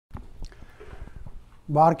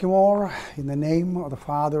Barkimore, in the name of the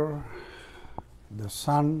Father, the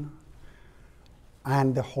Son,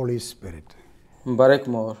 and the Holy Spirit.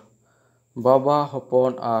 Barkimore, Baba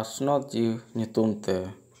hopon a snot jiw nyutum te.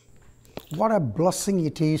 What a blessing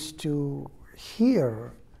it is to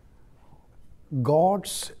hear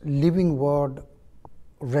God's living word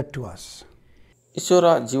read to us.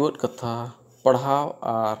 Isora jiwot katha padhaw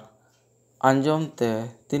ar anjom te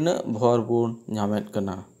tina bhor bun nyamet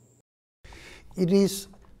kana. It is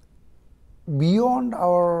beyond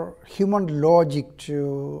our human logic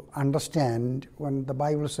to understand when the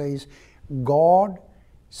Bible says God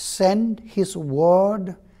sent His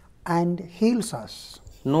word and heals us.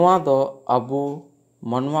 Noa do abu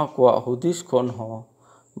manwa kwa hudis kon ho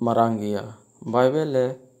marang gaya.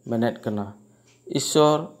 Bible menet kana.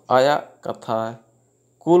 Isor ayak katha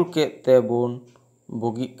kul ke te bun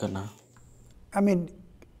bugi kana. I mean,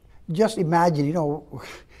 just imagine,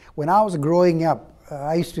 when I was growing up,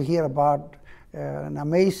 I used to hear about an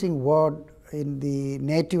amazing word in the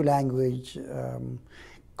native language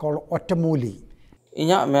called Otamuli.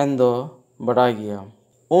 Inya mendo badai gaya.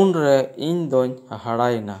 Unre इन दोन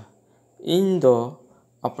हड़ाइना इन दो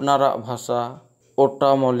अपनारा भाषा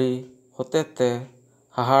ओटामोली होते ते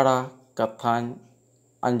हहाड़ा कथान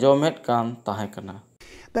अंजोमेट कान ताहेकना.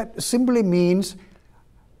 That simply means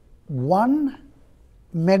one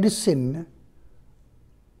medicine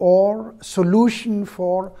or solution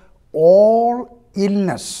for all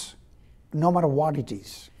illness, no matter what it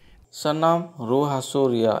is. Sanam ruha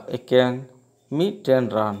surya eken mi ten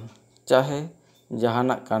ran चाहे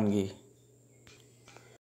जहाना कानगी.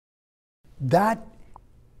 That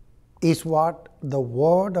is what the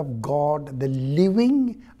Word of God, the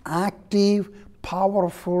living, active,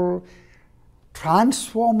 powerful,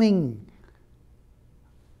 transforming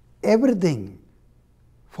everything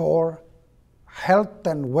for health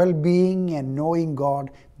and well-being and knowing God,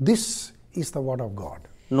 this is the Word of God.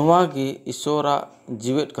 Nuagi isora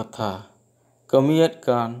jiwet katha kamiyet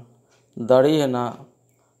kan dariyana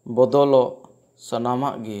bodolo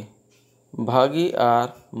sanamak gi bhagi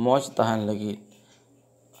ar moj tahan lagi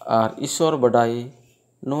ar isor badai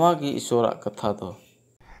nuwa gi isora katha do.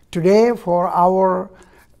 Today for our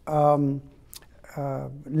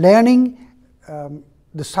learning,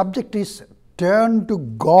 the subject is turn to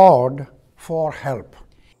God for help.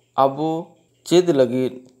 Abu chid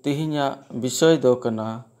lagi tihinya bisoy do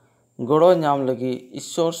kana goro nyam lagi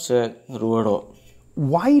isor se ruwado.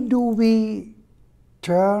 Why do we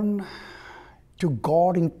turn to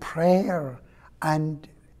God in prayer and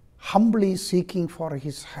humbly seeking for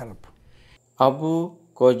His help? Abu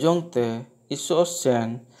kojong te isor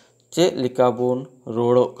sen chet likabun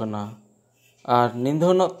ruwado kana ar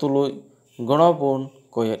nindhona tuluy gonobun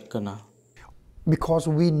koyet kana. Because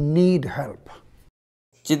we need help.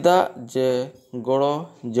 Chida je goro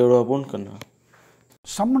jerobun kana.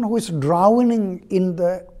 Someone who is drowning in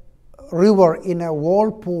the river in a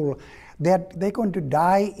whirlpool, they're going to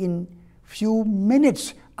die in few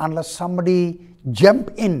minutes unless somebody jump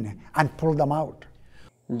in and pull them out.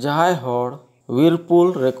 Jahai hor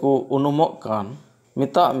whirlpool reku unumok kan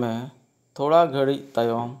mita me thoda ghadi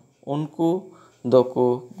tayom unku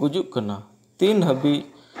doko gujuk kana. Tin habi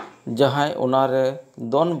jahai onare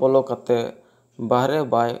don bolo kate bahre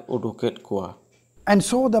bai uduket kuwa. And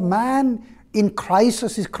so the man in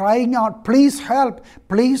crisis is crying out, please help,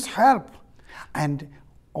 please help. And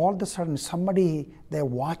all of a sudden somebody they're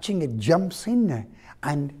watching it jumps in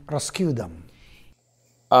and rescue them.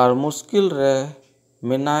 Ar muskil re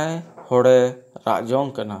minai hore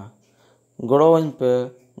rajong kana. Goroin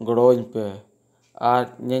pe ar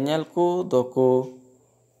nyenyel ku doku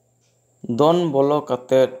don bolo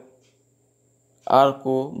kate ar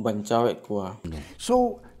ku bancawet kuwa.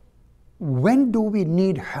 So when do we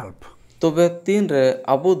need help? Tobe tin re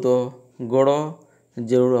abu do goro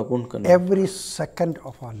jerur abun kana. Every second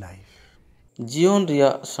of our life. Jion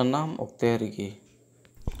riya sanam okte rigi.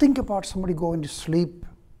 Think about somebody going to sleep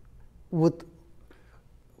with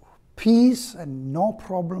peace and no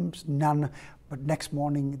problems, none, but next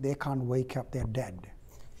morning they can't wake up, they're dead.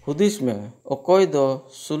 Hudis me okoy do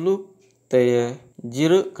suluk teye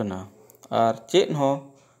jiru kana ar chet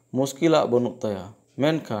ho muskila banuk taya.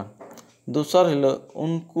 Menkhan dusar hilo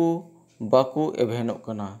unku baku ebhenok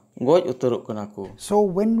kana goj utaruk kana ku. So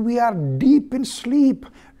when we are deep in sleep,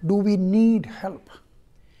 do we need help?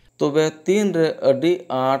 Tobe tin re adi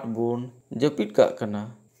aat bun japit ka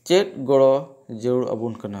kana chet goro jerur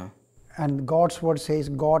abun kana. And God's word says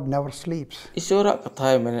God never sleeps. Isora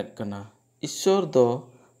kathay menet kana. Isor do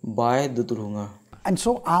bai dudurunga. And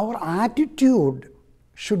so our attitude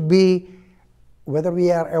should be whether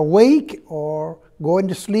we are awake or going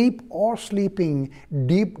to sleep or sleeping,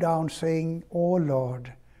 deep down saying, "Oh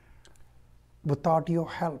Lord, without your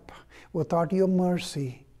help, without your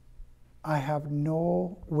mercy, I have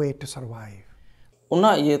no way to survive."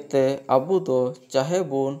 Una iyete abu do chahe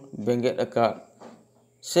bun benget akad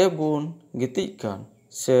se bun gitik kan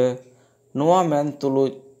se noa men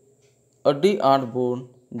tuluj adi art bun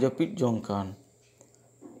japit jong kan.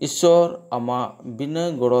 Ishor ama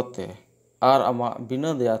bina gorote ar ama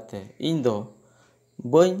bina dayate ᱤᱧ ᱫᱚ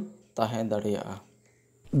ᱵᱟᱹᱧ ᱛᱟᱦᱮᱸ ᱫᱟᱲᱮᱭᱟᱜᱼᱟ.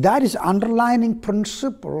 That is underlining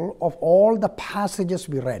principle of all the passages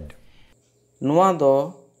we read. Noa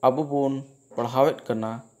do abu bun padhawet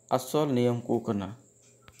kana asol niyam ku kana.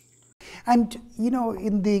 And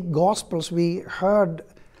in the Gospels we heard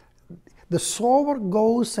the sower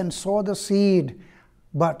goes and sows the seed,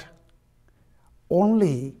 but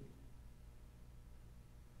only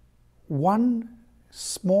one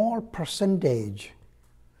small percentage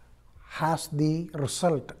has the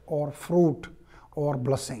result or fruit or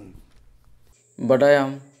blessing.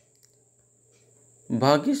 Badayam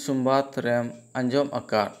bhagi sumbat rem anjom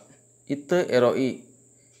akad ita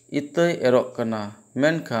erok kana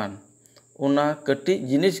menkhan una katik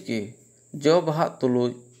jinis ki jo bahat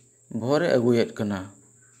tuluj bhore aguyet kana.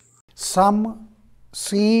 Some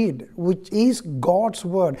seed which is God's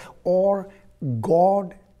word or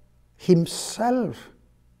God himself,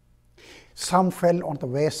 some fell on the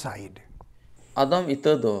wayside. Adam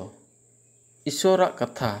ita do Isorak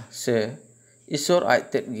katha se Isor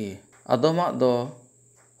ajtet gi adomak do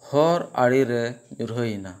hor ari re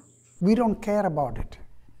nyurhaina. We don't care about it.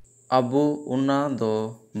 Abu una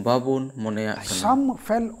do babun moneyak kana. Some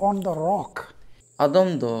fell on the rock.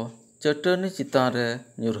 Adam do chatani chitan re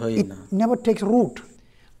nyurhaina. It never takes root.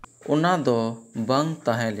 Una do bang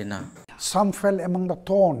tahen lina. Some fell among the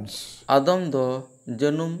thorns. Adam do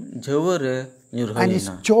janum jhawa re And is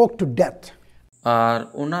nyurhaina. choked to death. Ar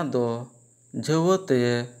una do jhawa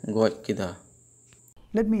te goj kida.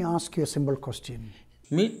 Let me ask you a simple question.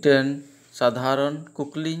 Mitten sadharan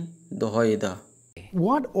kukling dohoida.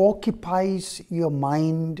 What occupies your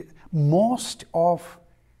mind most of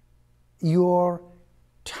your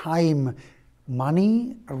time?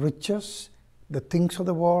 Money, riches, the things of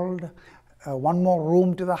the world, one more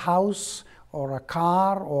room to the house, or a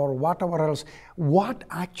car, or whatever else. What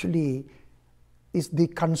actually is the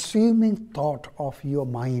consuming thought of your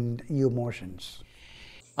mind, your emotions?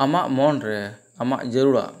 Amak mon re amak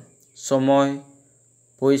jarura somoy,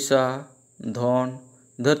 poisa, dhon,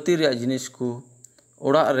 dharti reyak jinis ku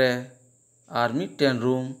orak re ar mitten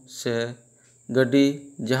room se gadi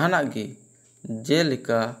jahanak gi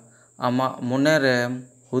jelika amak mone rem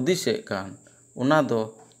hudisek kan una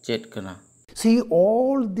do chet kana. See,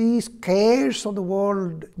 all these cares of the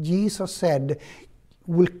world, Jesus said,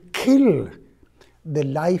 will kill the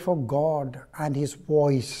life of God and His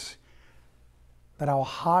voice, that our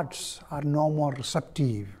hearts are no more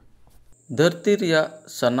receptive. Dharti reyak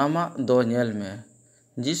sanamak do nyel me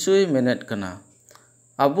Jisui menet kana.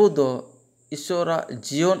 Abu do Isorak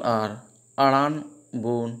jion ar aran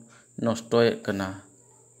bun nostoyek kana.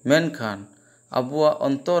 Menkhan abuak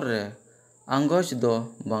ontor re anggoj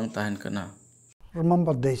do bang tahen kana.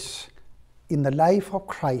 Remember this, in the life of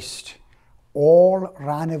Christ, all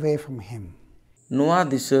ran away from Him. Noa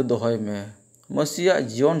disa dohoy me Masiyak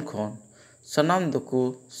jion khon sanam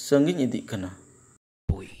doko sangin idik kana.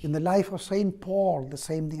 In the life of Saint Paul, the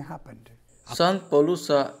same thing happened. Sant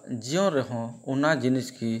Paulusa jion rehon una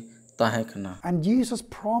jinis ki tahen kana. And Jesus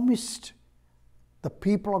promised the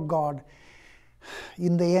people of God,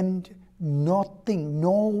 in the end, nothing,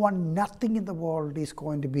 no one, nothing in the world is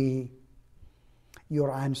going to be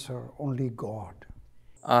your answer, only God.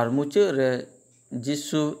 Ar mucha re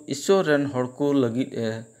Jisu Isor ren horku lagit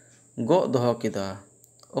e go doho kida.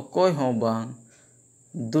 Okoy hon bang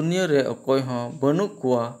dunia re okoy hon banuk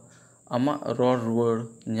kuwa amak ror ruwar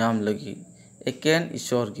nyam lagi. Eken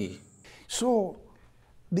Isor gi. So,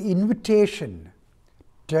 the invitation,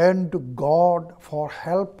 turn to God for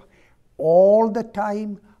help all the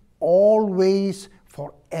time, always,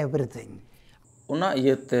 for everything. Una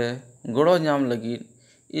iyete goro nyam lagi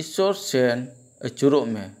Isor sen achurok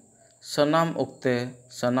me. Sanam okte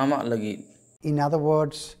sanamak lagi. In other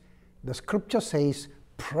words, the scripture says,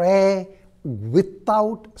 pray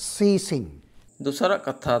without ceasing. Dusara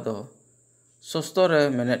katha do sosto re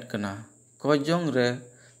menet kana. Kojong re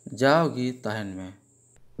jao gi tahen me.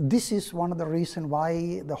 This is one of the reasons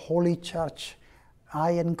why the Holy Church,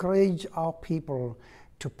 I encourage our people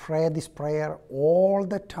to pray this prayer all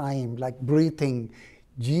the time, like breathing,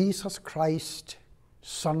 Jesus Christ,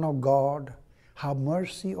 Son of God, have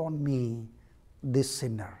mercy on me, this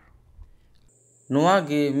sinner. ᱱᱚᱣᱟ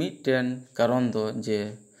ᱜᱮ ᱢᱤᱫᱴᱮᱱ ᱠᱟᱨᱚᱱ ᱫᱚ ᱡᱮ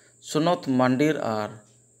ᱥᱚᱱᱚᱛ ᱢᱟᱱᱰᱤᱨ ᱟᱨ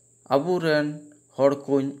ᱟᱵᱚᱨᱮᱱ ᱦᱚᱲ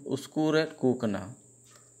ᱠᱚᱧ ᱩᱥᱠᱩᱨᱮᱫ ᱠᱚ ᱠᱟᱱᱟ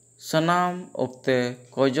ᱥᱟᱱᱟᱢ ᱚᱠᱛᱮ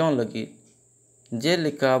ᱠᱚᱭᱡᱚᱝ ᱞᱟᱹᱜᱤᱫ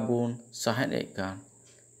ᱡᱮᱞᱮᱠᱟ ᱵᱚᱱ ᱥᱟᱸᱦᱮᱫ ᱠᱟᱱ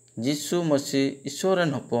ᱡᱤᱥᱩ ᱢᱟᱹᱥᱤ ᱤᱥᱥᱚᱨ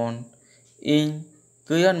ᱨᱮᱱ ᱦᱚᱯᱚᱱ ᱤᱧ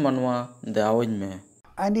ᱠᱟᱹᱭᱟᱱ ᱢᱟᱱᱣᱟ ᱫᱮᱭᱟᱣᱟᱹᱧ ᱢᱮ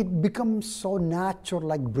And it becomes so natural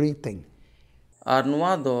like breathing. ᱟᱨ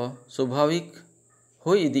ᱱᱚᱣᱟ ᱫᱚ ᱥᱟᱵᱷᱟᱵᱤᱠ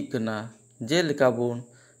ᱦᱩᱭ ᱤᱫᱤᱜ ᱠᱟᱱᱟ ᱡᱮᱞᱮᱠᱟ ᱵᱚᱱ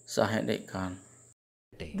ᱥᱟᱸᱦᱮᱫ ᱠᱟᱱ.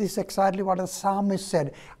 This is exactly what the psalmist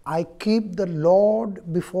said. I keep the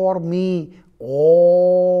Lord before me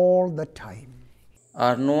all the time.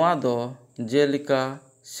 ᱟᱨ ᱱᱚᱣᱟ ᱫᱚ ᱡᱮᱞᱮᱠᱟ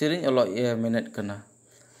ᱥᱮᱨᱮᱧ ᱚᱞᱚᱜ ᱢᱮᱱᱮᱫ ᱠᱟᱱᱟ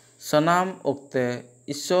ᱥᱟᱱᱟᱢ ᱚᱠᱛᱮ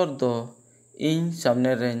ᱤᱥᱥᱚᱨ ᱫᱚ ᱤᱧ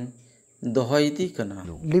ᱥᱟᱢᱱᱮ ᱨᱮᱧ ᱫᱚᱦᱚᱭᱮᱫᱮ ᱠᱟᱱᱟ.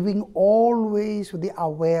 Living always with the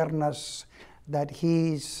awareness that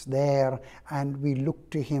He is there and we look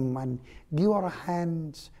to Him and give our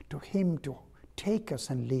hands to Him to take us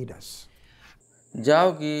and lead us.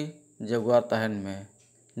 ᱡᱟᱣᱜᱮ ᱡᱟᱜᱣᱟᱨ ᱛᱟᱦᱮᱱ ᱢᱮ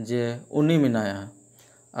ᱡᱮ ᱩᱱᱤ ᱢᱮᱱᱟᱭᱟ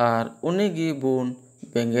ᱟᱨ ᱩᱱᱤ ᱜᱮ ᱵᱚᱱ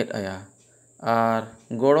ᱵᱮᱸᱜᱮᱫ ᱟᱭᱟ ᱟᱨ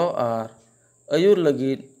ᱜᱚᱲᱚ ᱟᱨ ᱟᱹᱭᱩᱨ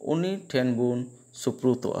ᱞᱟᱹᱜᱤᱫ ᱩᱱᱤ ᱴᱷᱮᱱ ᱵᱚᱱ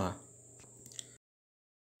ᱥᱩᱯᱨᱩᱛᱚᱜᱼᱟ.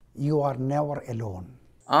 You are never alone.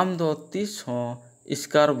 ᱟᱢ ᱫᱚ ᱛᱤᱥ ᱦᱚᱸ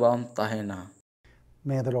ᱮᱥᱠᱟᱨ ᱵᱟᱢ ᱛᱟᱦᱮᱱᱟ.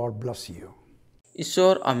 May the Lord bless you.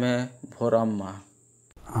 ᱤᱥᱥᱚᱨ ᱟᱢᱮ ᱵᱷᱚᱨᱟᱢ ᱢᱟ.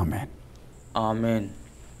 Amen. Amen.